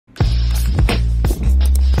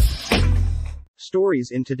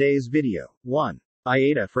Stories in today's video. 1.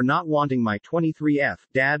 AITA for not wanting my 23F,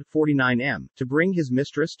 dad, 49M, to bring his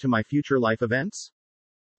mistress to my future life events.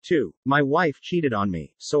 2. My wife cheated on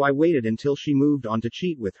me, so I waited until she moved on to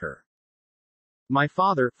cheat with her. My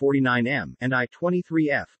father, 49M, and I,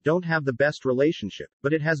 23F, don't have the best relationship,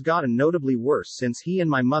 but it has gotten notably worse since he and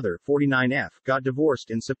my mother, 49F, got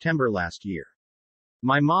divorced in September last year.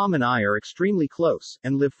 My mom and I are extremely close,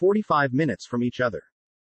 and live 45 minutes from each other.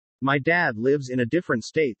 My dad lives in a different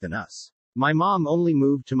state than us. My mom only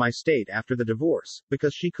moved to my state after the divorce,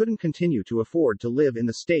 because she couldn't continue to afford to live in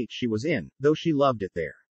the state she was in, though she loved it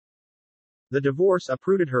there. The divorce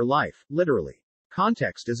uprooted her life, literally.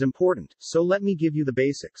 Context is important, so let me give you the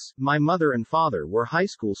basics. My mother and father were high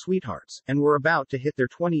school sweethearts, and were about to hit their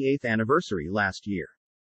 28th anniversary last year.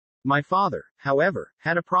 My father, however,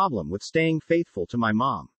 had a problem with staying faithful to my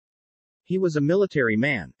mom. He was a military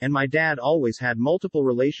man, and my dad always had multiple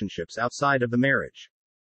relationships outside of the marriage.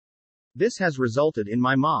 This has resulted in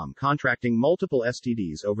my mom contracting multiple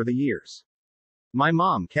STDs over the years. My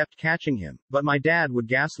mom kept catching him, but my dad would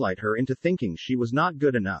gaslight her into thinking she was not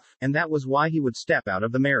good enough, and that was why he would step out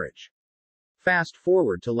of the marriage. Fast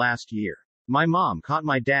forward to last year. My mom caught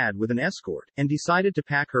my dad with an escort, and decided to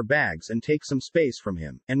pack her bags and take some space from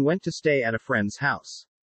him, and went to stay at a friend's house.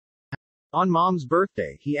 On mom's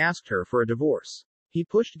birthday, he asked her for a divorce. He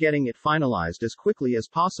pushed getting it finalized as quickly as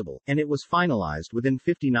possible, and it was finalized within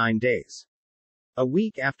 59 days. A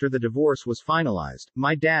week after the divorce was finalized,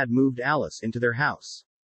 my dad moved Alice into their house.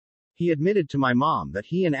 He admitted to my mom that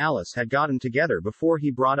he and Alice had gotten together before he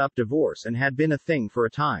brought up divorce and had been a thing for a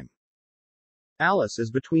time. Alice is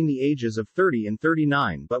between the ages of 30 and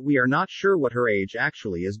 39, but we are not sure what her age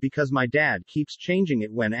actually is because my dad keeps changing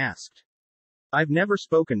it when asked. I've never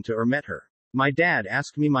spoken to or met her. My dad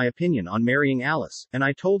asked me my opinion on marrying Alice, and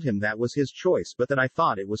I told him that was his choice but that I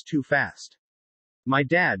thought it was too fast. My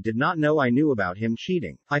dad did not know I knew about him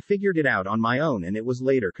cheating. I figured it out on my own and it was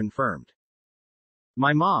later confirmed.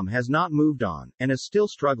 My mom has not moved on, and is still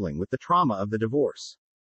struggling with the trauma of the divorce.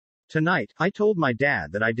 Tonight, I told my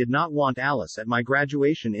dad that I did not want Alice at my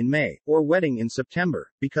graduation in May, or wedding in September,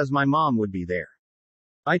 because my mom would be there.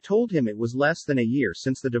 I told him it was less than a year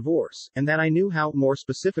since the divorce, and that I knew how, more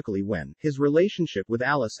specifically when, his relationship with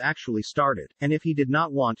Alice actually started, and if he did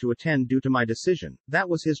not want to attend due to my decision, that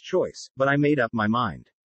was his choice, but I made up my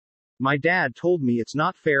mind. My dad told me it's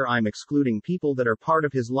not fair I'm excluding people that are part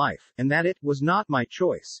of his life, and that it was not my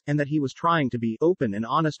choice, and that he was trying to be open and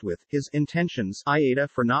honest with his intentions. AITA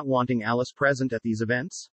for not wanting Alice present at these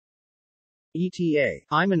events. ETA.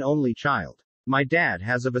 I'm an only child. My dad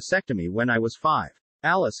has a vasectomy when I was 5.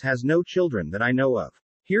 Alice has no children that I know of.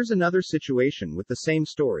 Here's another situation with the same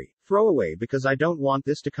story. Throwaway because I don't want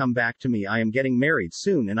this to come back to me. I am getting married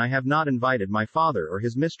soon and I have not invited my father or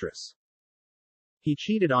his mistress. He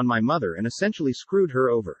cheated on my mother and essentially screwed her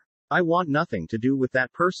over. I want nothing to do with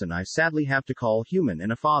that person I sadly have to call human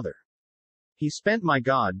and a father. He spent my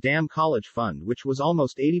goddamn college fund, which was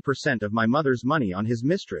almost 80% of my mother's money, on his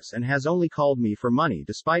mistress and has only called me for money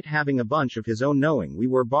despite having a bunch of his own, knowing we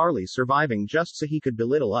were barely surviving just so he could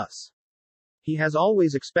belittle us. He has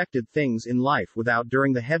always expected things in life without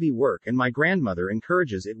doing the heavy work, and my grandmother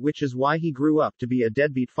encourages it, which is why he grew up to be a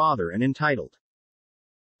deadbeat father and entitled.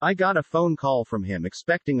 I got a phone call from him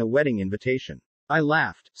expecting a wedding invitation. I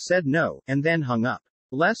laughed, said no, and then hung up.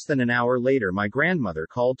 Less than an hour later my grandmother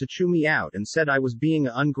called to chew me out and said I was being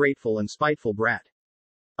an ungrateful and spiteful brat.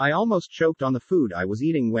 I almost choked on the food I was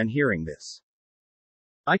eating when hearing this.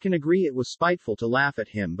 I can agree it was spiteful to laugh at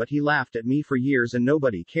him, but he laughed at me for years and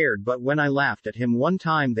nobody cared, but when I laughed at him one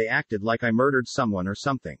time they acted like I murdered someone or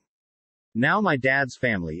something. Now my dad's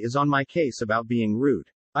family is on my case about being rude.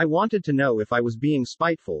 I wanted to know if I was being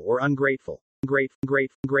spiteful or ungrateful. Grateful.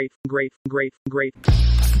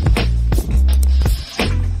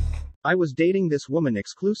 I was dating this woman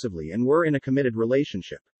exclusively and were in a committed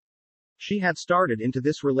relationship. She had started into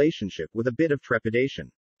this relationship with a bit of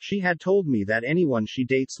trepidation. She had told me that anyone she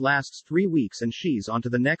dates lasts 3 weeks and she's on to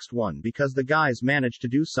the next one because the guys manage to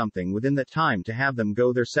do something within that time to have them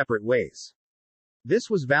go their separate ways. This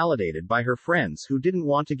was validated by her friends who didn't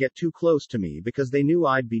want to get too close to me because they knew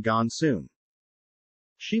I'd be gone soon.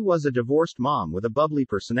 She was a divorced mom with a bubbly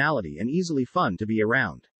personality and easily fun to be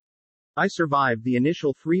around. I survived the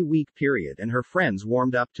initial 3-week period and her friends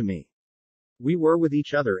warmed up to me. We were with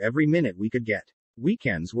each other every minute we could get.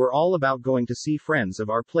 Weekends were all about going to see friends of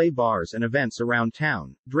our, play bars and events around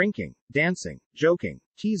town, drinking, dancing, joking,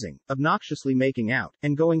 teasing, obnoxiously making out,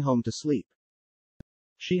 and going home to sleep.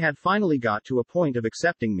 She had finally got to a point of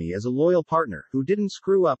accepting me as a loyal partner who didn't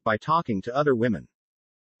screw up by talking to other women.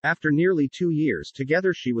 After nearly 2 years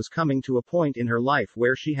together, she was coming to a point in her life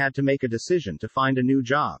where she had to make a decision to find a new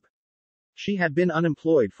job. She had been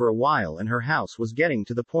unemployed for a while and her house was getting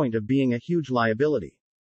to the point of being a huge liability.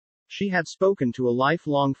 She had spoken to a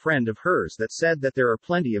lifelong friend of hers that said that there are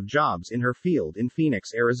plenty of jobs in her field in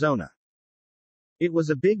Phoenix, Arizona. It was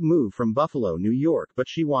a big move from Buffalo, New York, but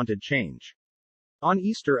she wanted change. On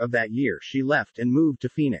Easter of that year, she left and moved to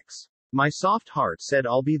Phoenix. My soft heart said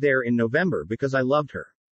I'll be there in November because I loved her.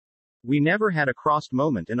 We never had a crossed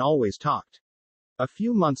moment and always talked. A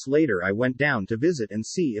few months later, I went down to visit and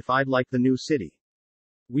see if I'd like the new city.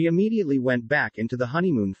 We immediately went back into the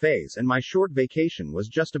honeymoon phase and my short vacation was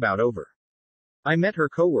just about over. I met her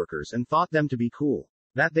coworkers and thought them to be cool,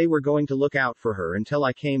 that they were going to look out for her until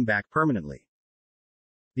I came back permanently.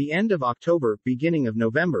 The end of October, beginning of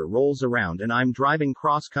November rolls around and I'm driving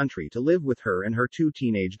cross country to live with her and her 2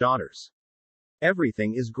 teenage daughters.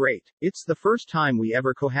 Everything is great. It's the first time we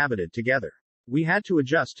ever cohabited together. We had to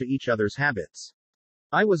adjust to each other's habits.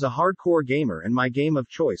 I was a hardcore gamer and my game of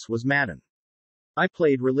choice was Madden. I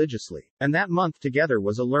played religiously, and that month together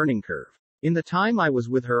was a learning curve. In the time I was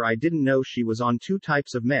with her, I didn't know she was on 2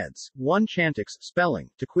 types of meds, one Chantix, spelling,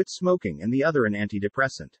 to quit smoking, and the other an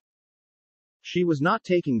antidepressant. She was not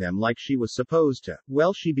taking them like she was supposed to.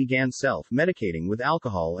 Well, she began self-medicating with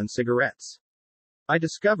alcohol and cigarettes. I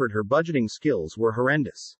discovered her budgeting skills were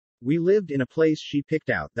horrendous. We lived in a place she picked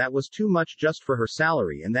out that was too much just for her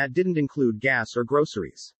salary and that didn't include gas or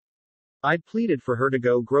groceries. I'd pleaded for her to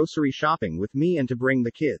go grocery shopping with me and to bring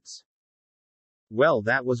the kids. Well,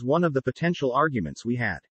 that was one of the potential arguments we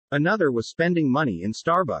had. Another was spending money in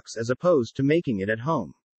Starbucks as opposed to making it at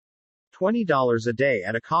home. $20 a day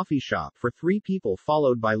at a coffee shop for 3 people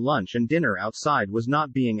followed by lunch and dinner outside was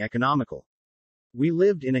not being economical. We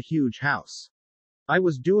lived in a huge house. I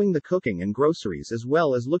was doing the cooking and groceries as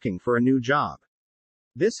well as looking for a new job.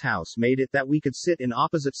 This house made it that we could sit in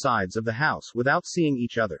opposite sides of the house without seeing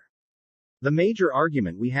each other. The major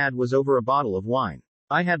argument we had was over a bottle of wine.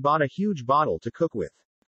 I had bought a huge bottle to cook with.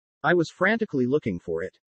 I was frantically looking for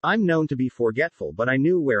it. I'm known to be forgetful, but I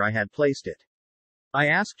knew where I had placed it. I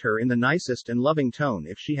asked her in the nicest and loving tone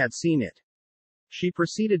if she had seen it. She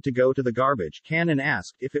proceeded to go to the garbage can and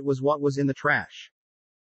asked if it was what was in the trash.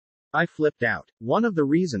 I flipped out. One of the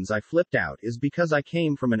reasons I flipped out is because I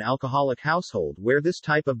came from an alcoholic household where this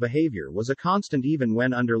type of behavior was a constant even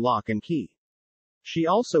when under lock and key. She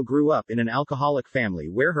also grew up in an alcoholic family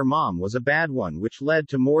where her mom was a bad one, which led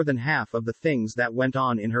to more than half of the things that went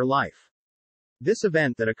on in her life. This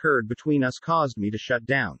event that occurred between us caused me to shut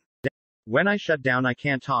down. When I shut down, I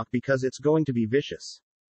can't talk because it's going to be vicious.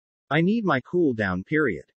 I need my cool down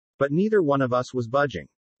period. But neither one of us was budging.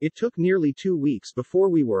 It took nearly 2 weeks before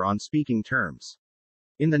we were on speaking terms.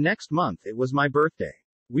 In the next month, it was my birthday.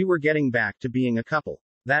 We were getting back to being a couple.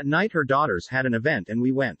 That night, her daughters had an event and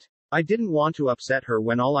we went. I didn't want to upset her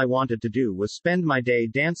when all I wanted to do was spend my day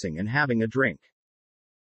dancing and having a drink.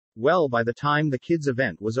 Well, by the time the kids'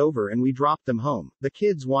 event was over and we dropped them home, the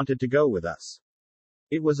kids wanted to go with us.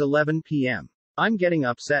 It was 11 p.m. I'm getting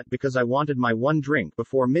upset because I wanted my one drink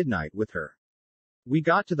before midnight with her. We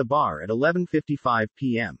got to the bar at 11:55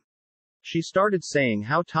 p.m. She started saying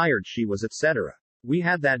how tired she was, etc. We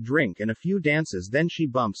had that drink and a few dances, then she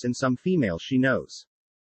bumps in some female she knows.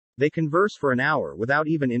 They converse for an hour without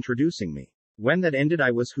even introducing me. When that ended,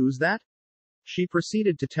 I was, "Who's that?" She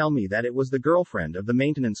proceeded to tell me that it was the girlfriend of the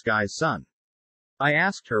maintenance guy's son. I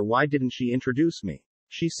asked her why didn't she introduce me.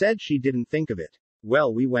 She said she didn't think of it.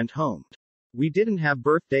 Well, we went home. We didn't have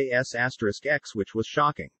birthday X, which was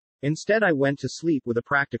shocking. Instead, I went to sleep with a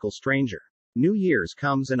practical stranger. New Year's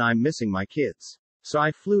comes and I'm missing my kids. So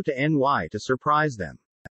I flew to NY to surprise them.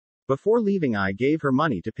 Before leaving, I gave her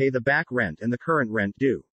money to pay the back rent and the current rent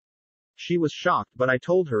due. She was shocked, but I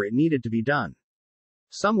told her it needed to be done.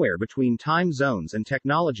 Somewhere between time zones and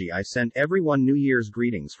technology, I sent everyone New Year's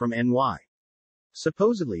greetings from NY.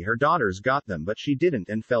 Supposedly her daughters got them, but she didn't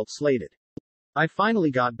and felt slated. I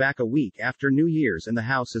finally got back a week after New Year's and the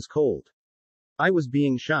house is cold. I was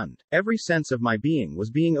being shunned. Every sense of my being was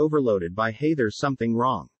being overloaded by, "Hey, there's something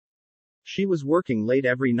wrong." She was working late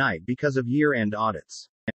every night because of year-end audits.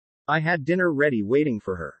 I had dinner ready waiting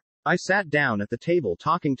for her. I sat down at the table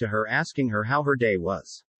talking to her, asking her how her day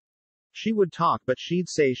was. She would talk, but she'd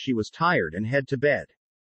say she was tired and head to bed.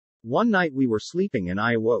 One night we were sleeping and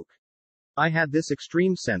I awoke. I had this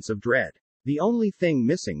extreme sense of dread. The only thing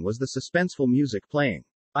missing was the suspenseful music playing.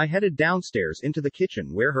 I headed downstairs into the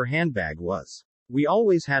kitchen where her handbag was. We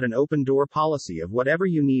always had an open door policy of whatever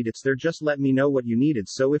you need, it's there, just let me know what you needed,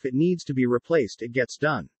 so if it needs to be replaced, it gets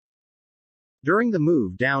done. During the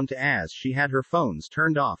move down to AS, she had her phones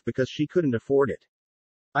turned off because she couldn't afford it.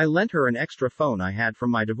 I lent her an extra phone I had from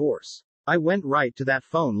my divorce. I went right to that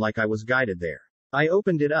phone like I was guided there. I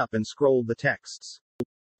opened it up and scrolled the texts.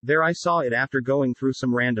 There I saw it after going through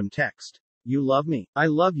some random text. You love me? I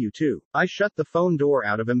love you too. I shut the phone door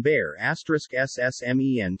out of *SSMENT.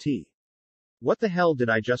 What the hell did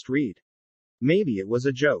I just read? Maybe it was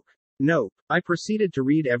a joke. Nope. I proceeded to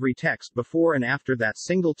read every text before and after that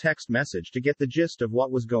single text message to get the gist of what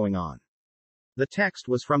was going on. The text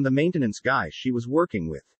was from the maintenance guy she was working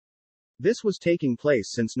with. This was taking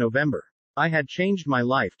place since November. I had changed my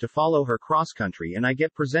life to follow her cross-country and I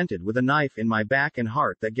get presented with a knife in my back and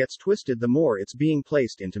heart that gets twisted the more it's being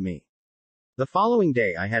placed into me. The following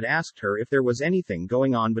day I had asked her if there was anything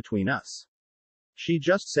going on between us. She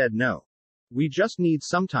just said no. We just need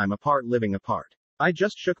some time apart living apart. I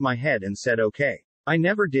just shook my head and said okay. I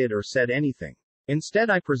never did or said anything. Instead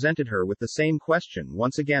I presented her with the same question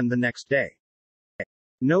once again the next day.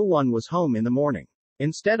 No one was home in the morning.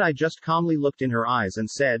 Instead I just calmly looked in her eyes and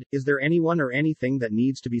said, is there anyone or anything that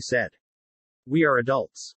needs to be said? We are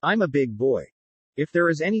adults. I'm a big boy. If there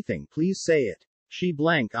is anything, please say it. She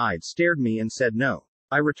blank-eyed stared me and said no.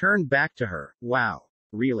 I returned back to her. Wow.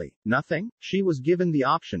 Really? Nothing? She was given the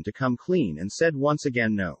option to come clean and said once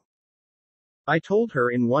again no. I told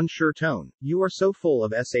her in one sure tone, you are so full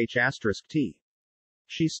of *T.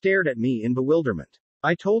 She stared at me in bewilderment.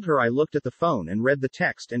 I told her I looked at the phone and read the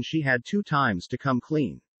text and she had 2 times to come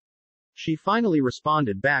clean. She finally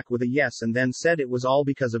responded back with a yes and then said it was all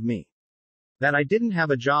because of me. That I didn't have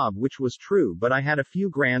a job, which was true, but I had a few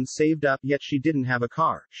grand saved up, yet she didn't have a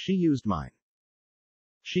car, she used mine.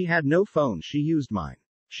 She had no phone, she used mine.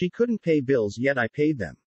 She couldn't pay bills, yet I paid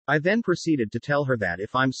them. I then proceeded to tell her that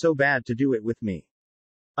if I'm so bad to do it with me.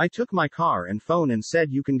 I took my car and phone and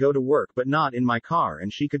said you can go to work but not in my car,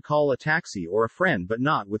 and she could call a taxi or a friend but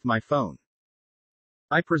not with my phone.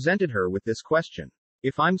 I presented her with this question.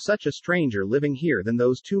 If I'm such a stranger living here, then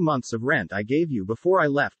those 2 months of rent I gave you before I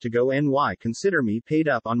left to go NY, consider me paid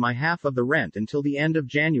up on my half of the rent until the end of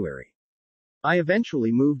January. I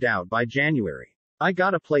eventually moved out by January. I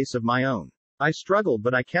got a place of my own. I struggled,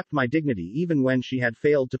 but I kept my dignity even when she had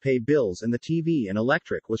failed to pay bills and the TV and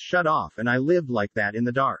electric was shut off, and I lived like that in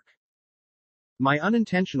the dark. My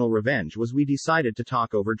unintentional revenge was we decided to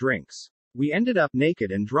talk over drinks. We ended up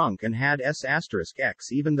naked and drunk and had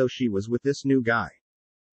 *X even though she was with this new guy.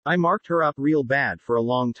 I marked her up real bad for a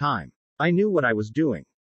long time. I knew what I was doing.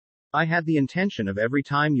 I had the intention of every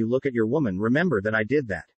time you look at your woman, remember that I did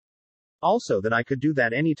that. Also that I could do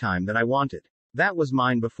that anytime that I wanted. That was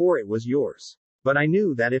mine before it was yours. But I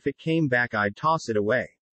knew that if it came back I'd toss it away.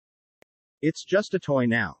 It's just a toy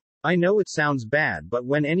now. I know it sounds bad, but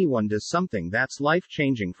when anyone does something that's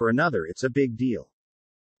life-changing for another, it's a big deal.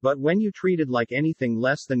 But when you treat it like anything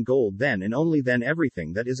less than gold, then and only then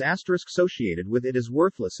everything that is * associated with it is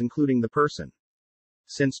worthless, including the person.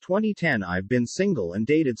 Since 2010 I've been single and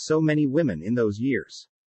dated so many women in those years.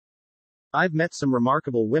 I've met some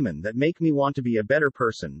remarkable women that make me want to be a better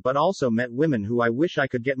person, but also met women who I wish I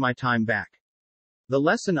could get my time back. The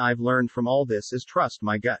lesson I've learned from all this is trust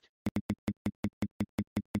my gut.